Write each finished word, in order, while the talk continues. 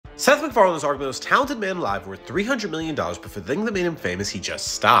Seth MacFarlane is arguably the most talented man alive, worth $300 million, but for the thing that made him famous, he just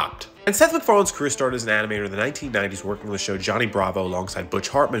stopped. And Seth MacFarlane's career started as an animator in the 1990s, working on the show Johnny Bravo alongside Butch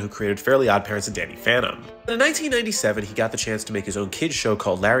Hartman, who created Fairly OddParents and Danny Phantom. And in 1997, he got the chance to make his own kids show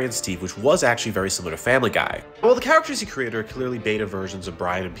called Larry and Steve, which was actually very similar to Family Guy. While the characters he created are clearly beta versions of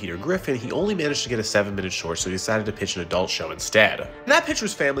Brian and Peter Griffin, he only managed to get a 7-minute short, so he decided to pitch an adult show instead. And that pitch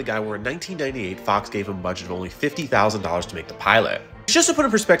was Family Guy, where in 1998, Fox gave him a budget of only $50,000 to make the pilot. Just to put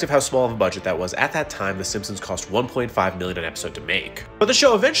in perspective how small of a budget that was, at that time, The Simpsons cost $1.5 million an episode to make. But the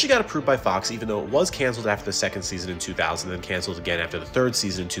show eventually got approved by Fox, even though it was canceled after the second season in 2000, and then canceled again after the third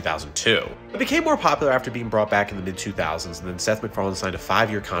season in 2002. It became more popular after being brought back in the mid-2000s, and then Seth MacFarlane signed a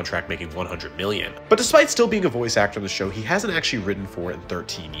 5-year contract making $100 million. But despite still being a voice actor on the show, he hasn't actually written for it in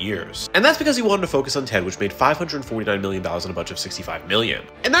 13 years. And that's because he wanted to focus on Ted, which made $549 million on a budget of $65 million.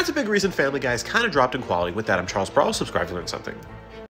 And that's a big reason Family Guy has kind of dropped in quality. With that, I'm Charles Sproul. Subscribe to learn something.